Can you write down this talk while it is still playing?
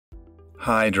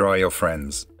Hi draw.io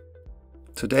friends.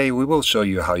 Today we will show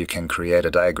you how you can create a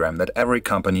diagram that every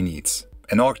company needs,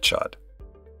 an org chart.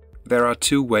 There are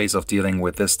two ways of dealing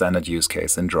with this standard use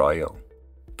case in draw.io.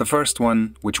 The first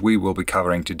one, which we will be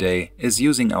covering today, is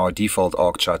using our default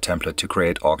org chart template to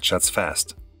create org charts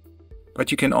fast. But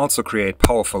you can also create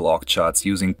powerful org charts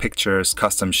using pictures,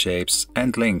 custom shapes,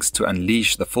 and links to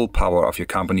unleash the full power of your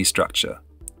company structure.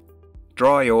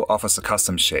 Draw.io offers a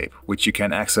custom shape, which you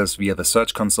can access via the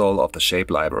Search Console of the Shape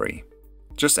library.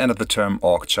 Just enter the term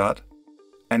org chart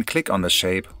and click on the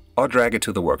shape or drag it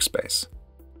to the workspace.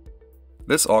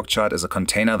 This org chart is a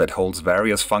container that holds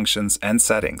various functions and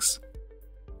settings.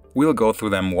 We'll go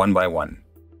through them one by one.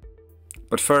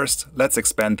 But first, let's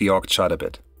expand the org chart a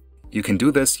bit. You can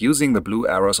do this using the blue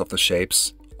arrows of the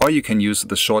shapes, or you can use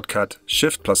the shortcut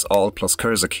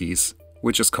Shift+Alt+Cursor keys,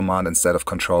 which is Command instead of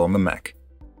Control on the Mac.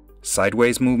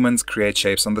 Sideways movements create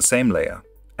shapes on the same layer,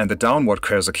 and the downward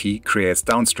cursor key creates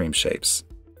downstream shapes.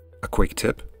 A quick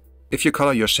tip: if you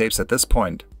color your shapes at this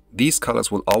point, these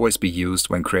colors will always be used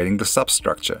when creating the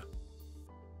substructure.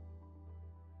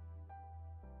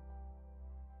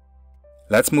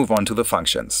 Let's move on to the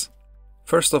functions.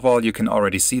 First of all, you can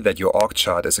already see that your org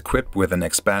chart is equipped with an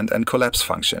expand and collapse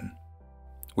function,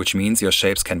 which means your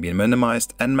shapes can be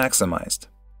minimized and maximized.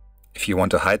 If you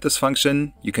want to hide this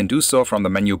function, you can do so from the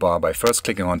menu bar by first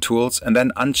clicking on Tools and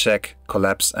then uncheck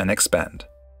Collapse and Expand.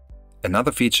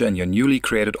 Another feature in your newly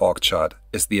created org chart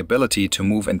is the ability to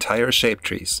move entire shape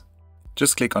trees.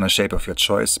 Just click on a shape of your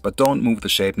choice, but don't move the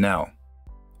shape now.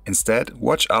 Instead,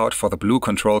 watch out for the blue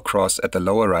control cross at the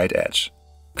lower right edge.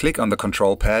 Click on the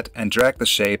control pad and drag the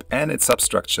shape and its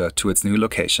substructure to its new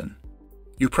location.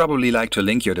 You probably like to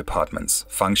link your departments,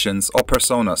 functions, or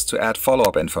personas to add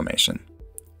follow-up information.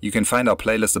 You can find our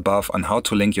playlist above on how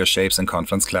to link your shapes in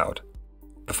Confluence Cloud.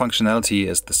 The functionality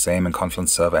is the same in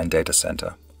Confluence Server and Data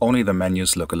Center, only the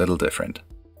menus look a little different.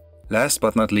 Last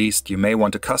but not least, you may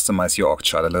want to customize your org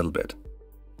chart a little bit.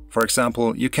 For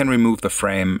example, you can remove the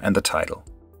frame and the title.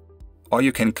 Or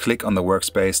you can click on the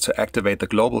workspace to activate the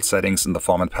global settings in the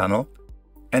Format panel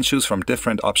and choose from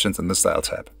different options in the Style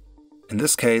tab. In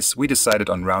this case, we decided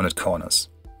on rounded corners.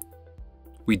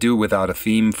 We do without a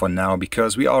theme for now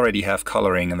because we already have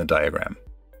coloring in the diagram.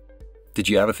 Did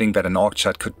you ever think that an org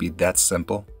chart could be that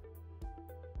simple?